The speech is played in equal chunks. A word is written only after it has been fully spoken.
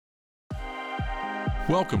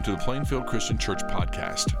Welcome to the Plainfield Christian Church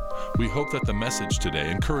podcast. We hope that the message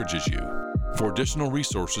today encourages you. For additional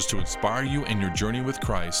resources to inspire you in your journey with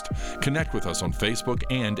Christ, connect with us on Facebook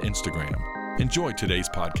and Instagram. Enjoy today's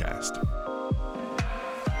podcast.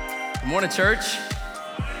 Good morning, church.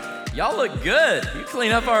 Y'all look good. You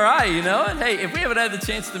clean up all right, you know? And hey, if we haven't had the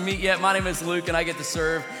chance to meet yet, my name is Luke, and I get to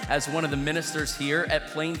serve as one of the ministers here at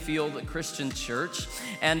Plainfield Christian Church.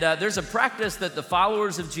 And there's a practice that the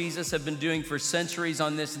followers of Jesus have been doing for centuries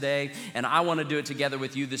on this day, and I want to do it together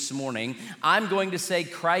with you this morning. I'm going to say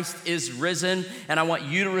Christ is risen, and I want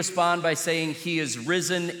you to respond by saying he is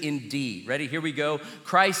risen indeed. Ready? Here we go.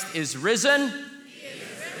 Christ is risen. He is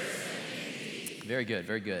risen indeed. Very good,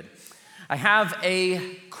 very good. I have a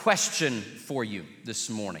question for you this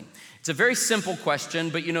morning. It's a very simple question,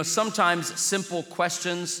 but you know, sometimes simple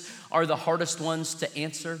questions are the hardest ones to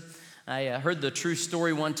answer. I heard the true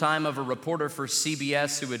story one time of a reporter for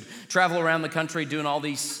CBS who would travel around the country doing all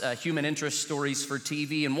these human interest stories for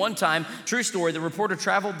TV. And one time, true story, the reporter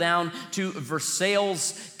traveled down to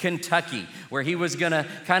Versailles, Kentucky, where he was going to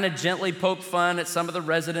kind of gently poke fun at some of the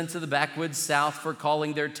residents of the backwoods South for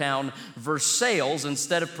calling their town Versailles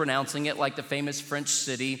instead of pronouncing it like the famous French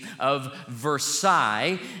city of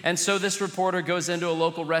Versailles. And so this reporter goes into a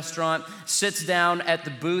local restaurant, sits down at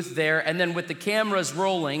the booth there, and then with the cameras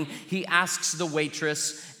rolling, he asks the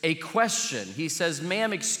waitress a question. He says,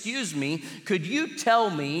 "Ma'am, excuse me, could you tell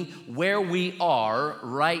me where we are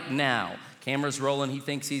right now?" Camera's rolling, he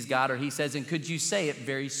thinks he's got her. He says, "And could you say it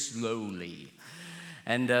very slowly?"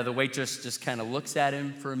 And the waitress just kind of looks at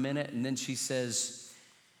him for a minute, and then she says,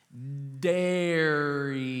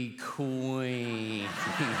 "Dairy Queen."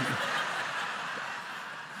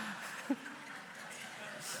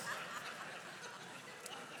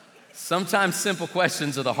 Sometimes simple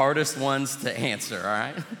questions are the hardest ones to answer, all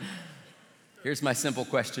right? Here's my simple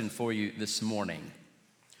question for you this morning.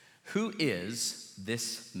 Who is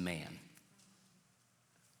this man?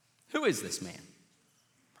 Who is this man?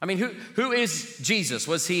 I mean, who is Jesus?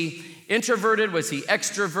 Was he introverted? Was he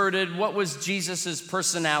extroverted? What was Jesus's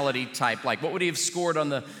personality type like? What would he have scored on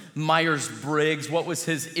the Myers-Briggs? What was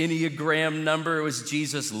his Enneagram number? Was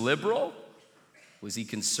Jesus liberal? Was he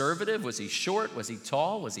conservative? Was he short? Was he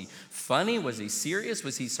tall? Was he funny? Was he serious?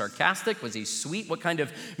 Was he sarcastic? Was he sweet? What kind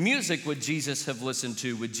of music would Jesus have listened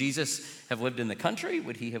to? Would Jesus have lived in the country?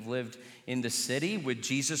 Would he have lived in the city? Would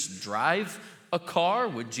Jesus drive a car?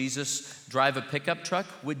 Would Jesus drive a pickup truck?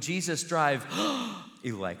 Would Jesus drive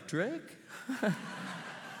electric?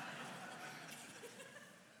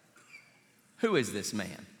 Who is this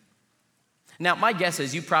man? Now, my guess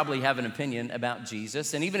is you probably have an opinion about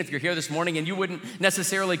Jesus, and even if you're here this morning and you wouldn't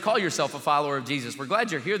necessarily call yourself a follower of Jesus, we're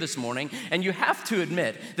glad you're here this morning, and you have to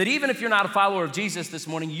admit that even if you're not a follower of Jesus this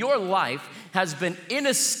morning, your life has been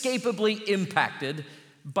inescapably impacted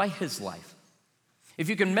by his life. If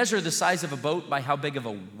you can measure the size of a boat by how big of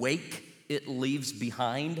a wake it leaves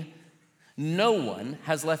behind, no one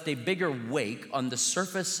has left a bigger wake on the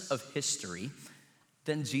surface of history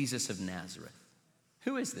than Jesus of Nazareth.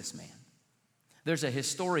 Who is this man? There's a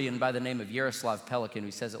historian by the name of Yaroslav Pelikan who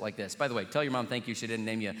says it like this. By the way, tell your mom thank you she didn't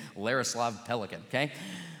name you Larislav Pelikan, okay?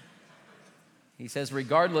 He says,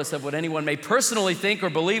 regardless of what anyone may personally think or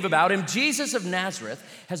believe about him, Jesus of Nazareth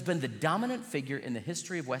has been the dominant figure in the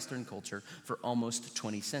history of Western culture for almost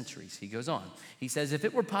 20 centuries. He goes on. He says, if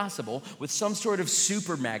it were possible with some sort of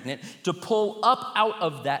super magnet to pull up out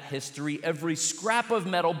of that history every scrap of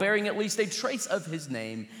metal bearing at least a trace of his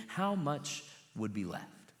name, how much would be left?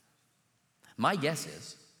 My guess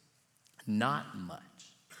is not much.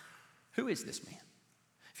 Who is this man?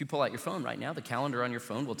 If you pull out your phone right now, the calendar on your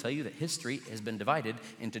phone will tell you that history has been divided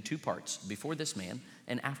into two parts, before this man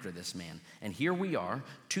and after this man. And here we are,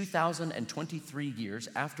 2,023 years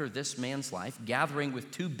after this man's life, gathering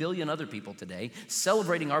with 2 billion other people today,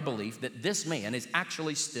 celebrating our belief that this man is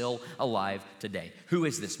actually still alive today. Who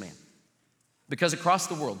is this man? Because across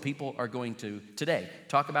the world, people are going to today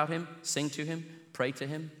talk about him, sing to him, pray to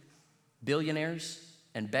him. Billionaires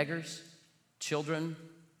and beggars, children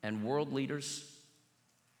and world leaders,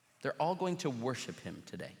 they're all going to worship him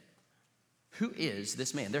today. Who is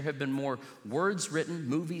this man? There have been more words written,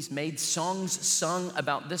 movies made, songs sung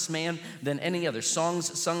about this man than any other.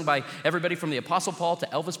 Songs sung by everybody from the Apostle Paul to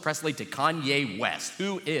Elvis Presley to Kanye West.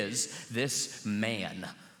 Who is this man?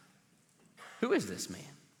 Who is this man?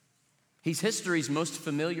 He's history's most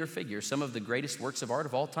familiar figure. Some of the greatest works of art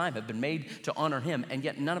of all time have been made to honor him, and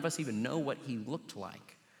yet none of us even know what he looked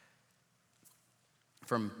like.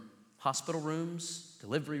 From hospital rooms,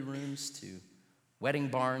 delivery rooms, to wedding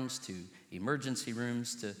barns, to emergency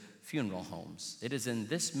rooms, to funeral homes. It is in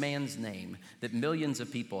this man's name that millions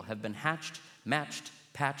of people have been hatched, matched,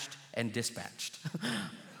 patched, and dispatched.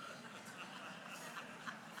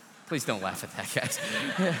 Please don't laugh at that, guys.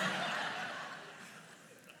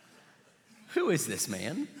 Who is this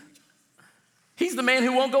man? He's the man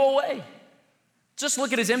who won't go away. Just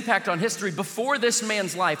look at his impact on history. Before this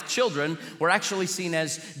man's life, children were actually seen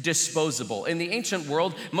as disposable. In the ancient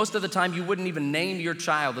world, most of the time you wouldn't even name your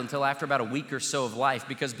child until after about a week or so of life,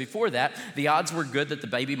 because before that, the odds were good that the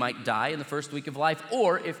baby might die in the first week of life,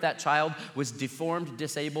 or if that child was deformed,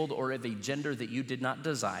 disabled, or of a gender that you did not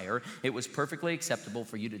desire, it was perfectly acceptable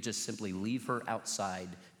for you to just simply leave her outside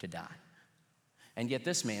to die. And yet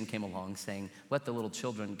this man came along saying, let the little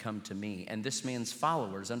children come to me. And this man's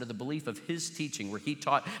followers, under the belief of his teaching, where he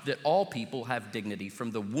taught that all people have dignity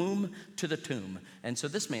from the womb to the tomb. And so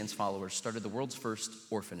this man's followers started the world's first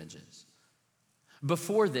orphanages.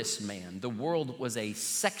 Before this man, the world was a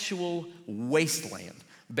sexual wasteland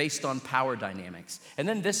based on power dynamics. And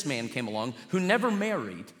then this man came along who never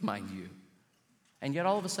married, mind you. And yet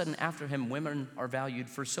all of a sudden after him, women are valued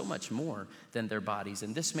for so much more than their bodies.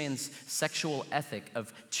 And this man's sexual ethic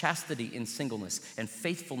of chastity in singleness and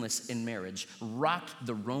faithfulness in marriage rocked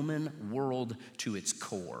the Roman world to its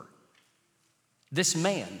core. This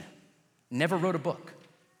man never wrote a book,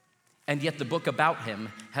 and yet the book about him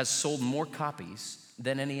has sold more copies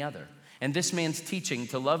than any other. And this man's teaching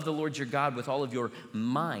to love the Lord your God with all of your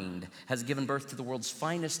mind has given birth to the world's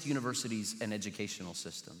finest universities and educational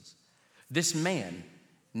systems. This man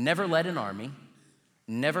never led an army,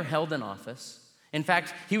 never held an office. In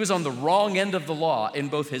fact, he was on the wrong end of the law in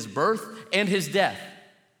both his birth and his death.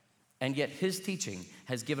 And yet his teaching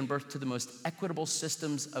has given birth to the most equitable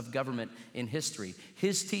systems of government in history.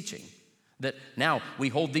 His teaching that now we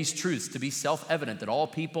hold these truths to be self-evident, that all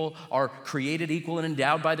people are created equal and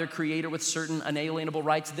endowed by their Creator with certain unalienable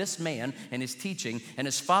rights. This man and his teaching and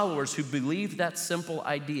his followers who believed that simple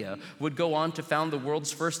idea would go on to found the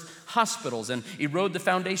world's first hospitals and erode the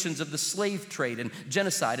foundations of the slave trade and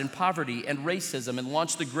genocide and poverty and racism and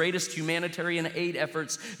launch the greatest humanitarian aid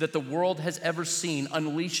efforts that the world has ever seen,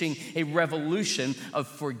 unleashing a revolution of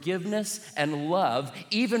forgiveness and love,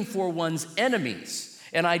 even for one's enemies.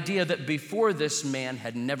 An idea that before this man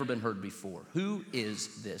had never been heard before. Who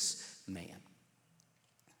is this man?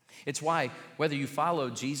 It's why, whether you follow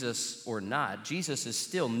Jesus or not, Jesus is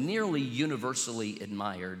still nearly universally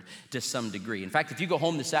admired to some degree. In fact, if you go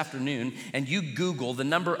home this afternoon and you Google the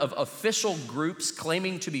number of official groups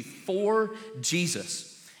claiming to be for Jesus,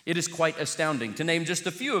 it is quite astounding. To name just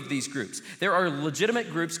a few of these groups, there are legitimate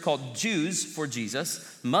groups called Jews for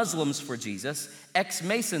Jesus, Muslims for Jesus,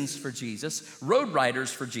 ex-Masons for Jesus, road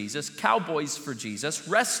riders for Jesus, cowboys for Jesus,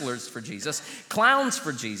 wrestlers for Jesus, clowns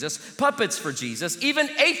for Jesus, puppets for Jesus, even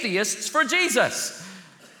atheists for Jesus.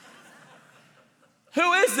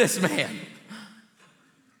 Who is this man?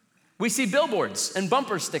 We see billboards and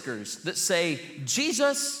bumper stickers that say,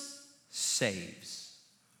 Jesus saves.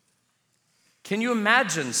 Can you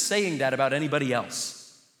imagine saying that about anybody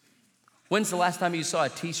else? When's the last time you saw a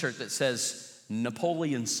t-shirt that says,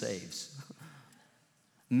 Napoleon saves?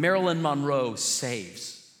 Marilyn Monroe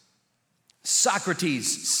saves.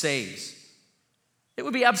 Socrates saves. It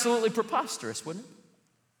would be absolutely preposterous, wouldn't it?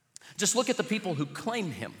 Just look at the people who claim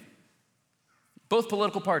him. Both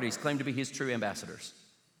political parties claim to be his true ambassadors.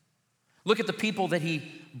 Look at the people that he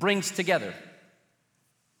brings together.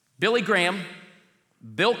 Billy Graham,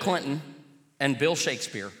 Bill Clinton, and Bill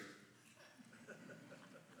Shakespeare.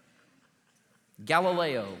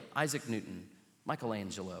 Galileo, Isaac Newton,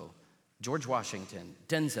 Michelangelo, George Washington,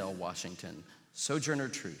 Denzel Washington, Sojourner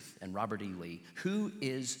Truth, and Robert E. Lee. Who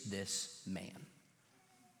is this man?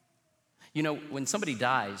 You know, when somebody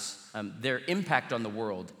dies, their impact on the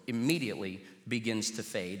world immediately begins to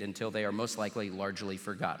fade until they are most likely largely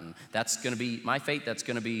forgotten. That's going to be my fate. That's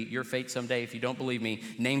going to be your fate someday. If you don't believe me,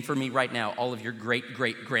 name for me right now all of your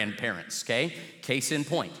great-great-grandparents, okay? Case in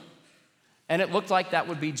point. And it looked like that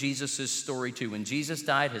would be Jesus' story too. When Jesus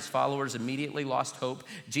died, his followers immediately lost hope.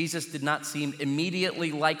 Jesus did not seem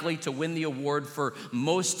immediately likely to win the award for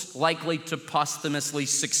most likely to posthumously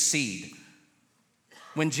succeed.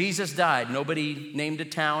 When Jesus died, nobody named a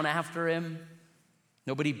town after him.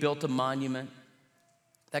 Nobody built a monument.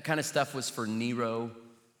 That kind of stuff was for Nero,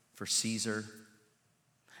 for Caesar.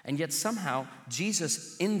 And yet somehow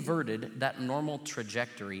Jesus inverted that normal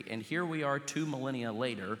trajectory. And here we are 2 millennia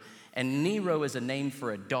later, and Nero is a name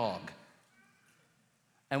for a dog.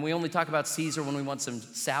 And we only talk about Caesar when we want some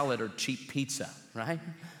salad or cheap pizza, right?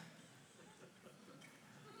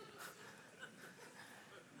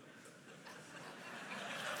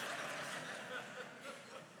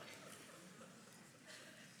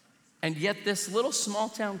 And yet this little small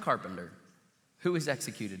town carpenter Who is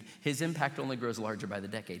executed? His impact only grows larger by the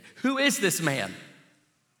decade. Who is this man?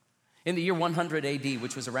 In the year 100 AD,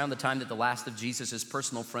 which was around the time that the last of Jesus'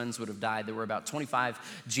 personal friends would have died, there were about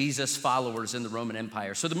 25 Jesus followers in the Roman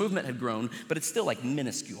Empire. So the movement had grown, but it's still like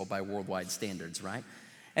minuscule by worldwide standards, right?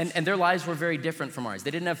 And their lives were very different from ours. They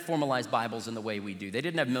didn't have formalized Bibles in the way we do. They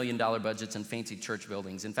didn't have million-dollar budgets and fancy church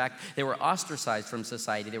buildings. In fact, they were ostracized from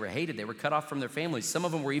society. They were hated. They were cut off from their families. Some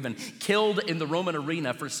of them were even killed in the Roman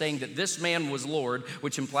arena for saying that this man was Lord,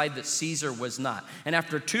 which implied that Caesar was not. And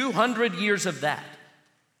after 200 years of that,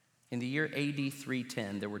 in the year AD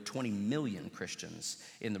 310, there were 20 million Christians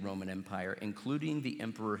in the Roman Empire, including the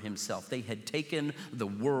emperor himself. They had taken the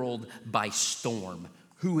world by storm.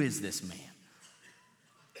 Who is this man?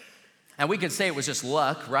 And we could say it was just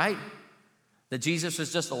luck, right? That Jesus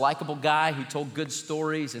was just a likable guy who told good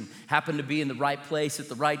stories and happened to be in the right place at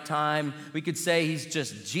the right time. We could say he's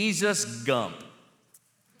just Jesus Gump.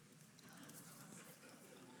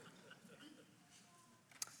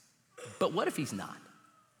 But what if he's not?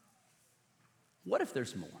 What if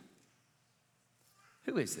there's more?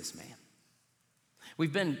 Who is this man?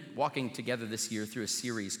 We've been walking together this year through a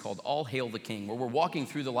series called All Hail the King, where we're walking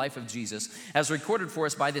through the life of Jesus as recorded for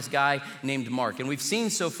us by this guy named Mark. And we've seen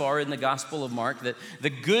so far in the Gospel of Mark that the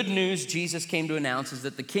good news Jesus came to announce is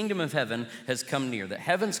that the kingdom of heaven has come near, that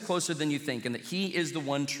heaven's closer than you think, and that he is the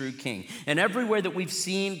one true king. And everywhere that we've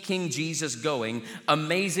seen King Jesus going,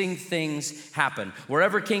 amazing things happen.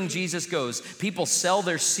 Wherever King Jesus goes, people sell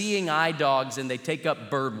their seeing eye dogs and they take up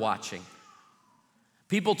bird watching.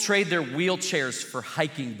 People trade their wheelchairs for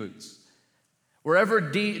hiking boots. Wherever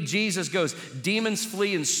Jesus goes, demons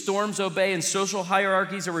flee and storms obey and social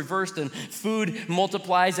hierarchies are reversed and food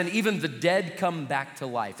multiplies and even the dead come back to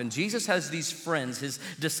life. And Jesus has these friends, his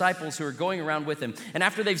disciples who are going around with him. And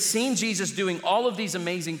after they've seen Jesus doing all of these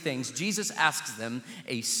amazing things, Jesus asks them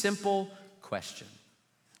a simple question.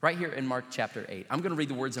 Right here in Mark chapter 8. I'm going to read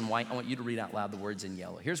the words in white. I want you to read out loud the words in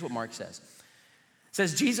yellow. Here's what Mark says. It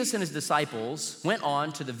says, Jesus and his disciples went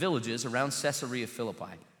on to the villages around Caesarea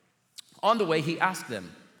Philippi. On the way, he asked them,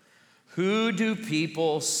 "Who do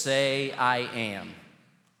people say I am?"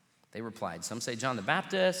 They replied, some say John the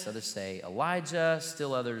Baptist, others say Elijah,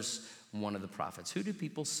 still others one of the prophets. Who do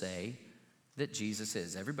people say that Jesus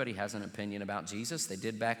is? Everybody has an opinion about Jesus. They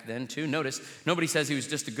did back then too. Notice, nobody says he was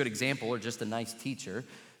just a good example or just a nice teacher.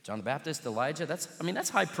 John the Baptist, Elijah, that's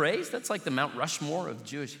high praise. That's like the Mount Rushmore of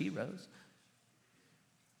Jewish heroes.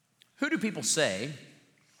 Who do people say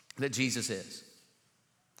that Jesus is?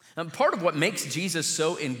 And part of what makes Jesus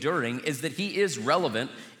so enduring is that he is relevant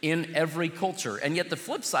in every culture. And yet the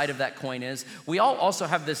flip side of that coin is we all also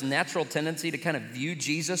have this natural tendency to kind of view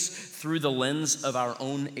Jesus through the lens of our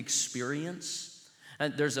own experience.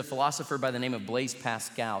 And there's a philosopher by the name of Blaise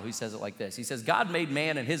Pascal who says it like this. He says, God made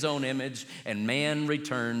man in his own image and man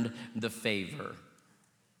returned the favor.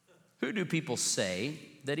 Who do people say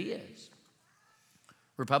that he is?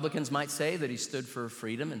 Republicans might say that he stood for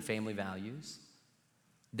freedom and family values.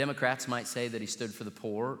 Democrats might say that he stood for the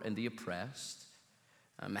poor and the oppressed.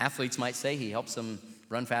 Athletes might say he helps them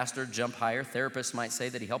run faster, jump higher. Therapists might say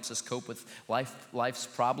that he helps us cope with life's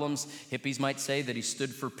problems. Hippies might say that he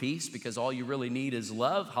stood for peace because all you really need is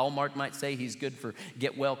love. Hallmark might say he's good for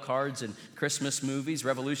get-well cards and Christmas movies.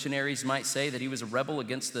 Revolutionaries might say that he was a rebel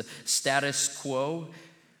against the status quo.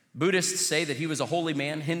 Buddhists say that he was a holy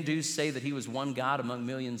man. Hindus say that he was one God among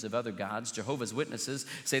millions of other gods. Jehovah's Witnesses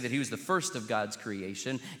say that he was the first of God's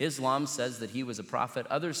creation. Islam says that he was a prophet.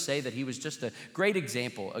 Others say that he was just a great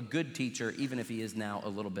example, a good teacher, even if he is now a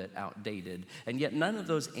little bit outdated. And yet none of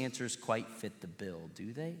those answers quite fit the bill,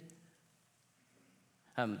 do they?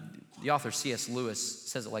 The author C.S. Lewis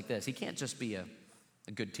says it like this. He can't just be a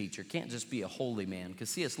good teacher, can't just be a holy man, because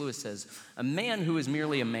C.S. Lewis says, a man who is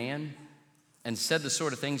merely a man and said the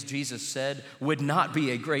sort of things Jesus said would not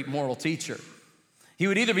be a great moral teacher. He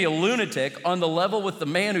would either be a lunatic on the level with the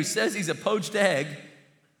man who says he's a poached egg,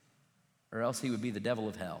 or else he would be the devil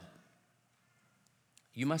of hell.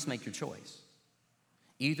 You must make your choice.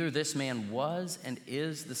 Either this man was and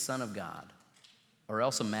is the Son of God, or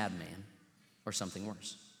else a madman, or something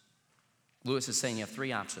worse. Lewis is saying you have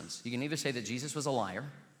three options. You can either say that Jesus was a liar,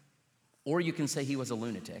 or you can say he was a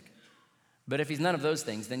lunatic. But if he's none of those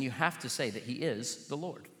things, then you have to say that he is the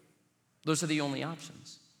Lord. Those are the only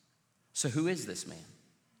options. So who is this man?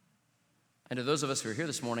 And to those of us who are here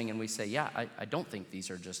this morning and we say, yeah, I don't think these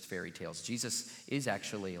are just fairy tales. Jesus is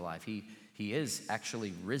actually alive. He is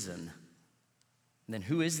actually risen. And then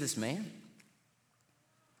who is this man?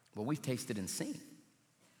 Well, we've tasted and seen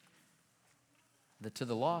that to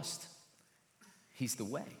the lost, he's the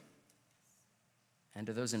way. And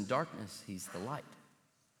to those in darkness, he's the light.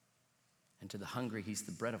 And to the hungry, he's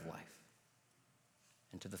the bread of life.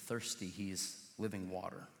 And to the thirsty, he's living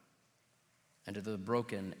water. And to the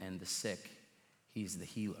broken and the sick, he's the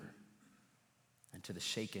healer. And to the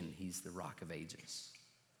shaken, he's the rock of ages.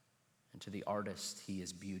 And to the artist, he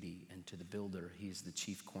is beauty. And to the builder, he is the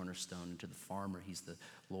chief cornerstone. And to the farmer, he's the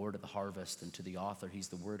Lord of the harvest. And to the author, he's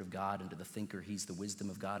the word of God. And to the thinker, he's the wisdom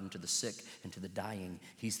of God. And to the sick and to the dying,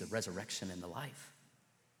 he's the resurrection and the life.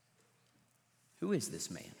 Who is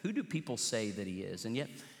this man? Who do people say that he is? And yet,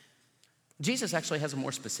 Jesus actually has a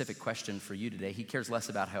more specific question for you today. He cares less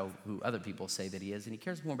about who other people say that he is, and he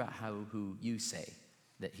cares more about who you say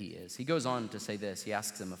that he is. He goes on to say this. He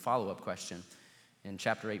asks him a follow-up question. In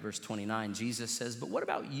chapter 8, verse 29, Jesus says, "But what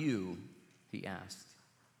about you?" he asked.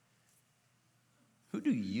 "Who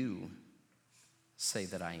do you say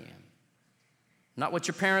that I am?" Not what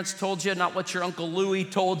your parents told you, not what your Uncle Louie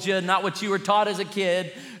told you, not what you were taught as a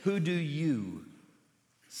kid. Who do you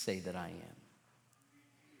say that I am?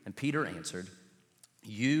 And Peter answered,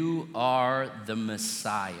 "You are the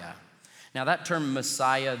Messiah." Now that term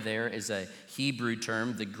Messiah there is a Hebrew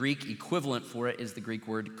term. The Greek equivalent for it is the Greek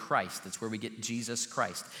word Christ. That's where we get Jesus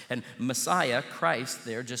Christ. And Messiah, Christ,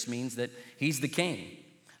 there just means that he's the king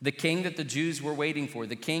that the Jews were waiting for,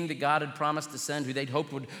 the king that God had promised to send, who they'd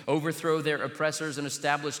hoped would overthrow their oppressors and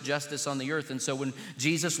establish justice on the earth. And so when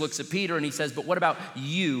Jesus looks at Peter and he says, "But what about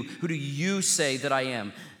you? Who do you say that I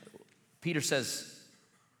am?" Peter says,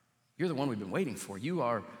 "You're the one we've been waiting for. You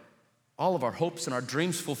are all of our hopes and our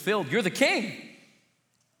dreams fulfilled. You're the king."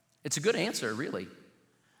 It's a good answer, really.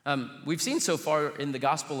 We've seen so far in the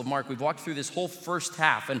Gospel of Mark, we've walked through this whole first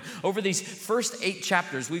half, and over these first 8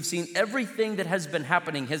 chapters, we've seen everything that has been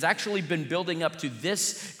happening has actually been building up to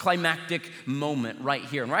this climactic moment right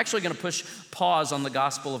here. And we're actually going to push pause on the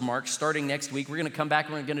Gospel of Mark starting next week. We're going to come back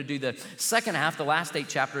and we're going to do the second half, the last 8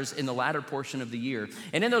 chapters in the latter portion of the year.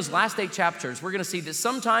 And in those last 8 chapters, we're going to see that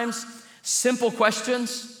sometimes simple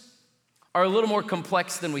questions are a little more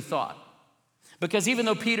complex than we thought. Because even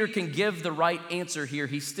though Peter can give the right answer here,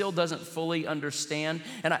 he still doesn't fully understand.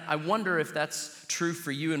 And I wonder if that's true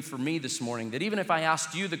for you and for me this morning, that even if I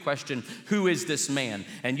asked you the question, "Who is this man?"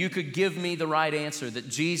 and you could give me the right answer, that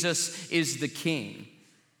Jesus is the king,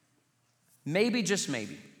 maybe, just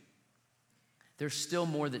maybe, there's still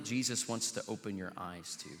more that Jesus wants to open your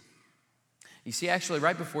eyes to. You see, actually,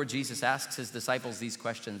 right before Jesus asks his disciples these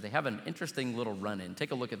questions, they have an interesting little run-in. Take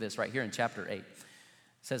a look at this right here in chapter 8. It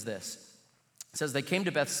says this. It says, "They came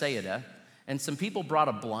to Bethsaida, and some people brought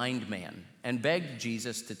a blind man and begged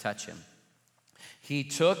Jesus to touch him. He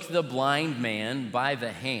took the blind man by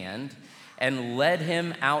the hand and led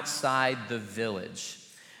him outside the village.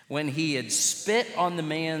 When he had spit on the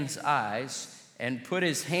man's eyes and put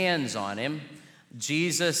his hands on him,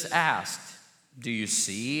 Jesus asked, 'Do you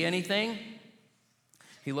see anything?'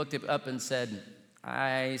 He looked up and said,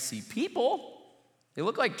 'I see people. They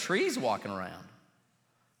look like trees walking around.'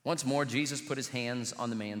 Once more, Jesus put his hands on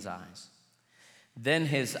the man's eyes. Then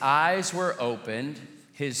his eyes were opened,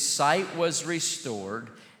 his sight was restored,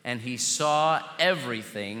 and he saw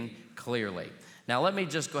everything clearly." Now, let me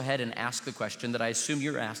just go ahead and ask the question that I assume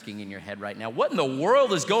you're asking in your head right now. What in the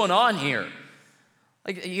world is going on here?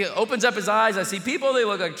 Like, he opens up his eyes, I see people, they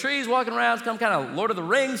look like trees walking around, some kind of Lord of the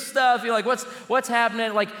Rings stuff. You're like, what's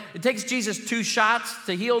happening? Like, it takes Jesus 2 shots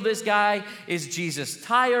to heal this guy. Is Jesus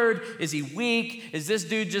tired? Is he weak? Is this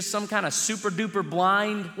dude just some kind of super duper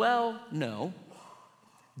blind? Well, no.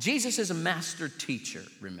 Jesus is a master teacher,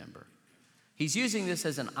 remember. He's using this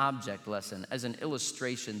as an object lesson, as an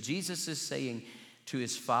illustration. Jesus is saying to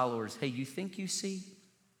his followers, "Hey, you think you see,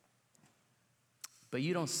 but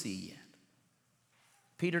you don't see yet.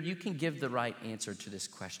 Peter, you can give the right answer to this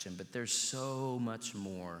question, but there's so much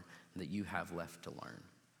more that you have left to learn.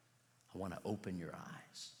 I want to open your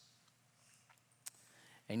eyes."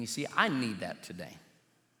 And you see, I need that today.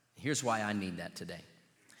 Here's why I need that today.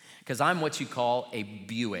 Because I'm what you call a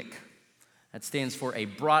Buick. That stands for a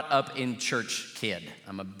brought up in church kid.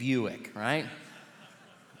 I'm a Buick, right?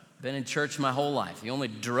 Been in church my whole life. The only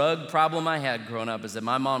drug problem I had growing up is that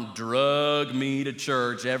my mom drugged me to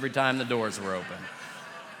church every time the doors were open.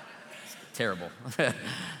 Terrible.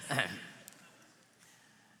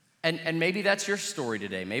 And maybe that's your story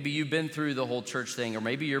today. Maybe you've been through the whole church thing, or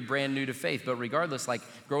maybe you're brand new to faith. But regardless, like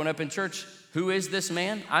growing up in church, who is this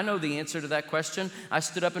man? I know the answer to that question. I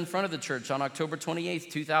stood up in front of the church on October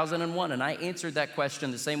 28th, 2001, and I answered that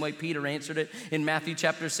question the same way Peter answered it in Matthew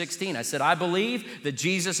chapter 16. I said, "I believe that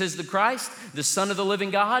Jesus is the Christ, the Son of the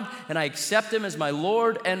living God, and I accept him as my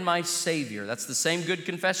Lord and my Savior." That's the same good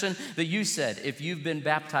confession that you said if you've been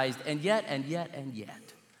baptized. And yet,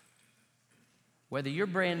 whether you're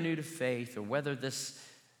brand new to faith or whether this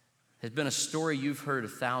has been a story you've heard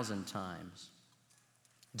 1,000 times.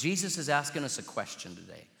 Jesus is asking us a question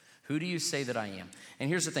today. Who do you say that I am? And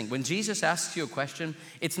here's the thing. When Jesus asks you a question,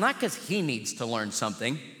 it's not because he needs to learn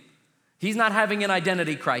something. He's not having an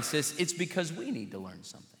identity crisis. It's because we need to learn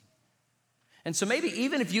something. And so maybe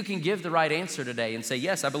even if you can give the right answer today and say,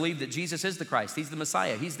 yes, I believe that Jesus is the Christ. He's the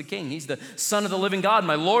Messiah. He's the King. He's the Son of the living God,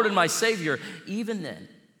 my Lord and my Savior. Even then,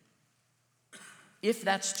 if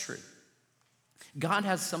that's true, God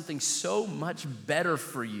has something so much better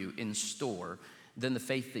for you in store than the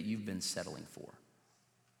faith that you've been settling for.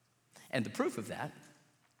 And the proof of that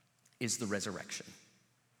is the resurrection.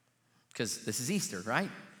 Because this is Easter, right?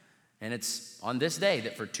 And it's on this day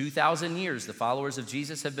that for 2,000 years, the followers of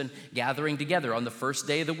Jesus have been gathering together on the first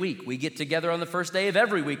day of the week. We get together on the first day of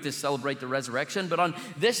every week to celebrate the resurrection. But on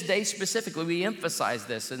this day specifically, we emphasize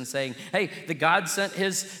this in saying, hey, the God sent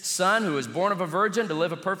his son who was born of a virgin to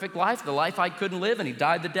live a perfect life, the life I couldn't live, and he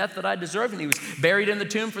died the death that I deserved, and he was buried in the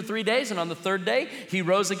tomb for 3 days, and on the third day, he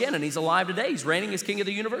rose again, and he's alive today. He's reigning as King of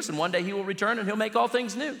the universe, and one day he will return, and he'll make all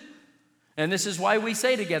things new. And this is why we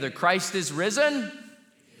say together, Christ is risen.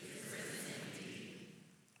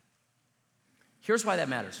 Here's why that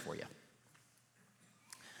matters for you.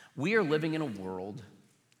 We are living in a world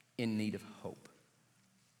in need of hope.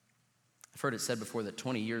 I've heard it said before that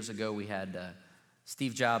 20 years ago we had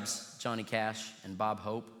Steve Jobs, Johnny Cash, and Bob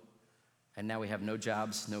Hope, and now we have no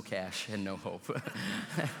jobs, no cash, and no hope.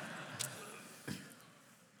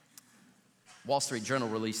 Wall Street Journal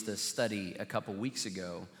released a study a couple weeks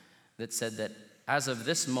ago that said that as of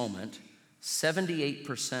this moment,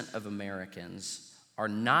 78% of Americans are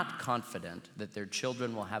not confident that their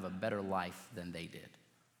children will have a better life than they did.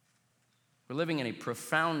 We're living in a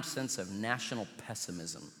profound sense of national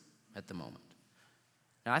pessimism at the moment.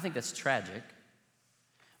 Now, I think that's tragic,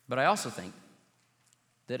 but I also think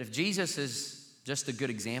that if Jesus is just a good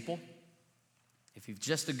example, if he's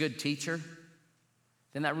just a good teacher,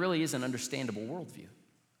 then that really is an understandable worldview.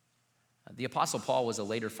 The Apostle Paul was a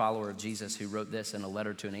later follower of Jesus who wrote this in a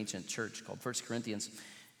letter to an ancient church called 1 Corinthians.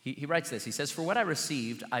 He writes this. He says, "For what I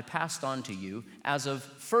received, I passed on to you as of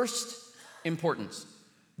first importance."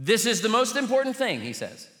 This is the most important thing, he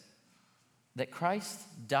says. That Christ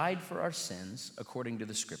died for our sins according to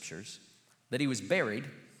the Scriptures, that he was buried,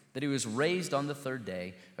 that he was raised on the third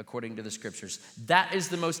day according to the Scriptures. That is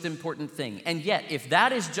the most important thing. And yet, if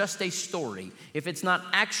that is just a story, if it's not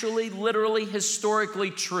actually literally historically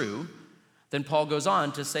true, then Paul goes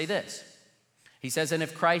on to say this. He says, "And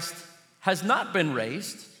if Christ has not been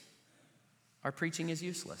raised, our preaching is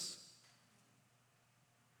useless,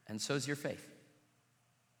 and so is your faith.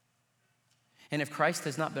 And if Christ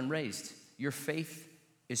has not been raised, your faith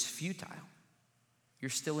is futile.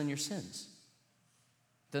 You're still in your sins.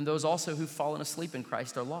 Then those also who've fallen asleep in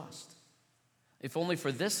Christ are lost. If only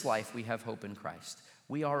for this life we have hope in Christ,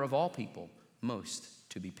 we are of all people most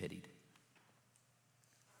to be pitied."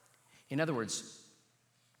 In other words,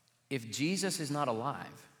 if Jesus is not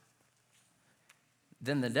alive,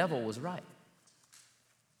 then the devil was right.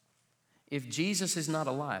 If Jesus is not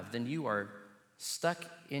alive, then you are stuck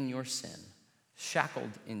in your sin,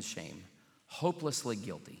 shackled in shame, hopelessly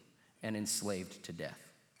guilty, and enslaved to death.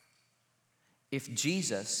 If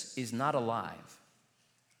Jesus is not alive,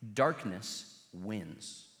 darkness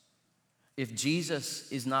wins. If Jesus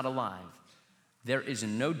is not alive, there is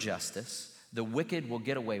no justice, the wicked will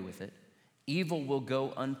get away with it, evil will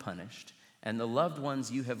go unpunished, and the loved ones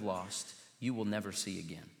you have lost, you will never see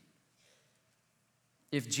again.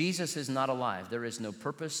 If Jesus is not alive, there is no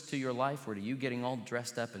purpose to your life or to you getting all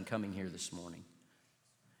dressed up and coming here this morning.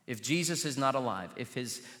 If Jesus is not alive, if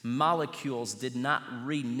his molecules did not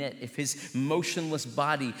reknit, if his motionless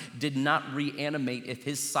body did not reanimate, if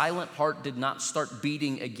his silent heart did not start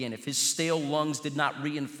beating again, if his stale lungs did not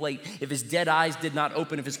reinflate, if his dead eyes did not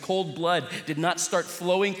open, if his cold blood did not start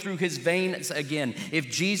flowing through his veins again,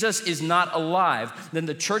 if Jesus is not alive, then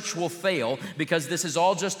the church will fail because this is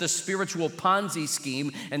all just a spiritual Ponzi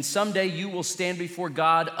scheme, and someday you will stand before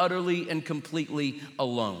God utterly and completely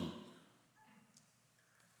alone.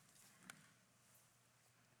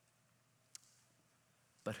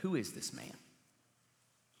 But who is this man?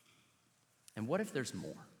 And what if there's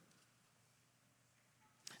more?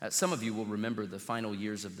 Some of you will remember the final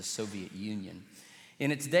years of the Soviet Union.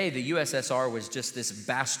 In its day, the USSR was just this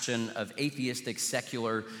bastion of atheistic,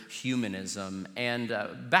 secular humanism. And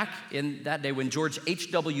back in that day, when George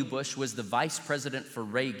H.W. Bush was the vice president for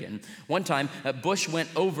Reagan, one time Bush went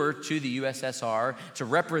over to the USSR to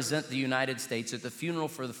represent the United States at the funeral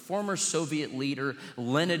for the former Soviet leader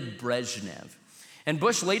Leonid Brezhnev. And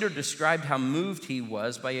Bush later described how moved he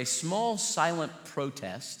was by a small silent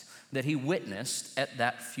protest that he witnessed at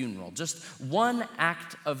that funeral. Just one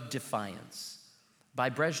act of defiance by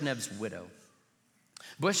Brezhnev's widow.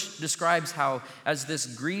 Bush describes how, as this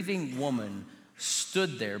grieving woman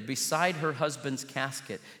stood there beside her husband's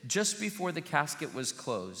casket, just before the casket was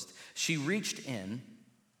closed, she reached in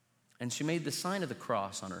and she made the sign of the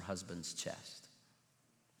cross on her husband's chest.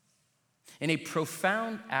 In a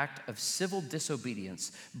profound act of civil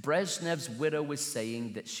disobedience, Brezhnev's widow was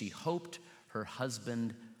saying that she hoped her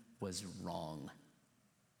husband was wrong.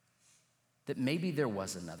 That maybe there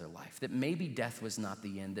was another life, that maybe death was not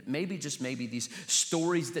the end, that maybe, just maybe, these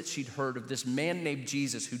stories that she'd heard of this man named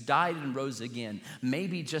Jesus who died and rose again,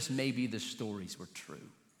 maybe, just maybe, the stories were true.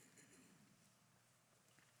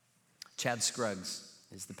 Chad Scruggs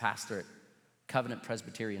is the pastor at Covenant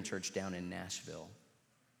Presbyterian Church down in Nashville.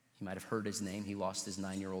 You might have heard his name. He lost his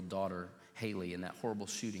 9-year-old daughter, Haley, in that horrible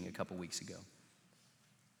shooting a couple weeks ago.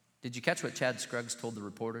 Did you catch what Chad Scruggs told the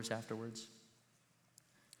reporters afterwards?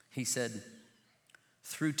 He said,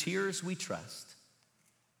 "Through tears we trust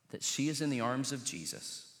that she is in the arms of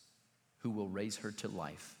Jesus, who will raise her to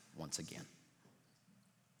life once again."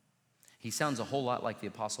 He sounds a whole lot like the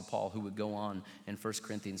Apostle Paul, who would go on in 1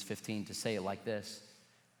 Corinthians 15 to say it like this: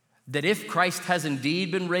 that if Christ has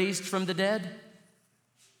indeed been raised from the dead,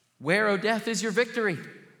 where, O death, is your victory?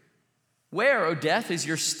 Where, O death, is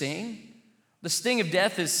your sting? The sting of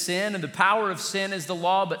death is sin, and the power of sin is the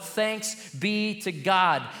law, but thanks be to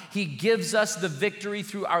God. He gives us the victory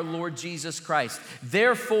through our Lord Jesus Christ.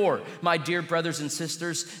 Therefore, my dear brothers and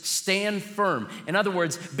sisters, stand firm. In other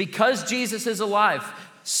words, because Jesus is alive,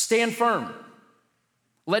 stand firm.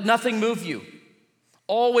 Let nothing move you.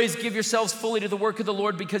 Always give yourselves fully to the work of the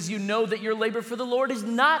Lord, because you know that your labor for the Lord is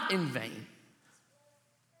not in vain.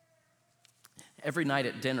 Every night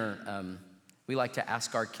at dinner, we like to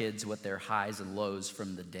ask our kids what their highs and lows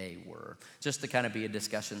from the day were, just to kind of be a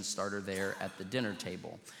discussion starter there at the dinner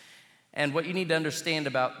table. And what you need to understand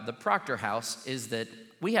about the Proctor house is that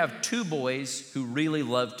we have 2 boys who really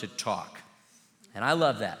love to talk, and I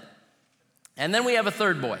love that. And then we have a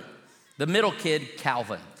 3rd boy, the middle kid,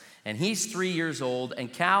 Calvin. And he's 3 years old,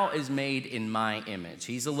 and Cal is made in my image.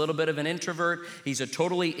 He's a little bit of an introvert. He's a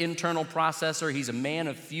totally internal processor. He's a man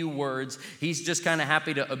of few words. He's just kind of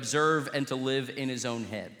happy to observe and to live in his own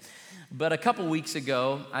head. But a couple weeks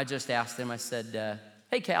ago, I just asked him, I said,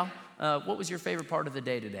 "Hey, Cal, what was your favorite part of the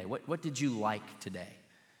day today? What did you like today?"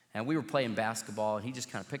 And we were playing basketball, and he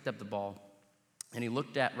just kind of picked up the ball, and he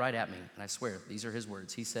looked right at me, and I swear, these are his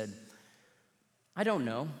words. He said, "I don't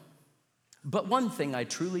know. But one thing I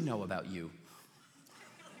truly know about you."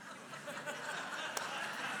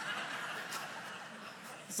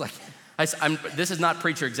 It's like, this is not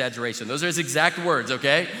preacher exaggeration. Those are his exact words,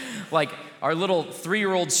 okay? Like, our little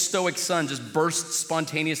 3-year-old stoic son just burst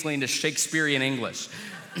spontaneously into Shakespearean English.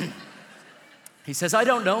 He says, "I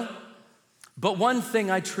don't know, but one thing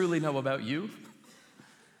I truly know about you.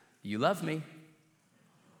 You love me,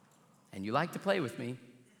 and you like to play with me,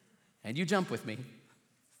 and you jump with me."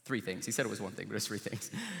 3 things. He said it was 1 thing, but it's 3 things.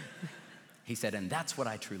 He said, "And that's what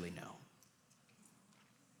I truly know."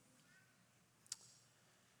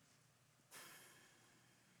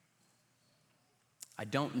 I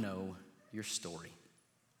don't know your story.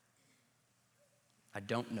 I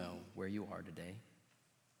don't know where you are today.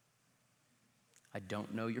 I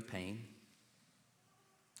don't know your pain.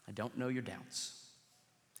 I don't know your doubts.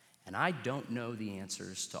 And I don't know the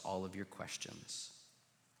answers to all of your questions.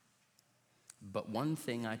 But one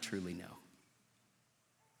thing I truly know: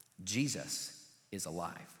 Jesus is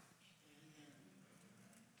alive.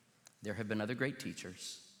 There have been other great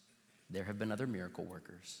teachers. There have been other miracle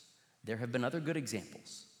workers. There have been other good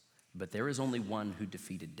examples. But there is only one who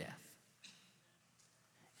defeated death.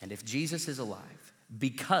 And if Jesus is alive,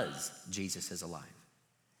 because Jesus is alive,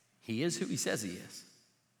 he is who he says he is.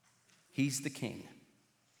 He's the King.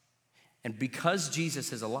 And because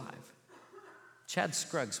Jesus is alive, Chad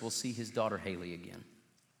Scruggs will see his daughter Haley again.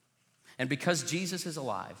 And because Jesus is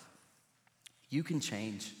alive, you can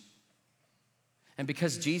change. And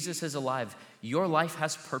because Jesus is alive, your life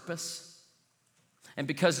has purpose. And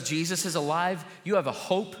because Jesus is alive, you have a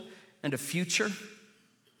hope and a future.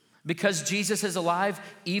 Because Jesus is alive,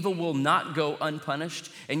 evil will not go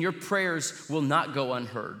unpunished, and your prayers will not go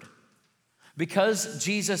unheard. Because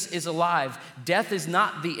Jesus is alive, death is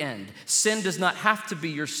not the end. Sin does not have to be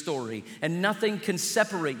your story, and nothing can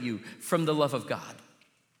separate you from the love of God.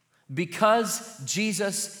 Because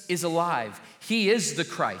Jesus is alive, he is the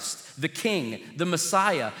Christ, the King, the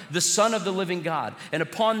Messiah, the Son of the living God. And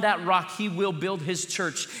upon that rock he will build his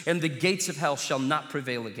church, and the gates of hell shall not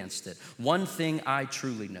prevail against it. One thing I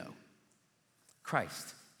truly know: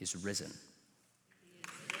 Christ is risen.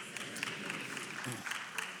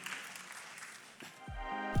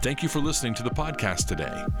 Thank you for listening to the podcast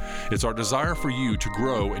today. It's our desire for you to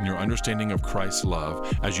grow in your understanding of Christ's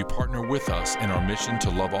love as you partner with us in our mission to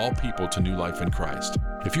love all people to new life in Christ.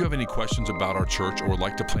 If you have any questions about our church or would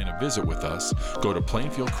like to plan a visit with us, go to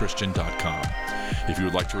plainfieldchristian.com. If you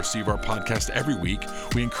would like to receive our podcast every week,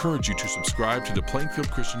 we encourage you to subscribe to the Plainfield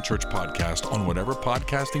Christian Church podcast on whatever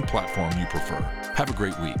podcasting platform you prefer. Have a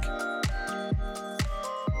great week.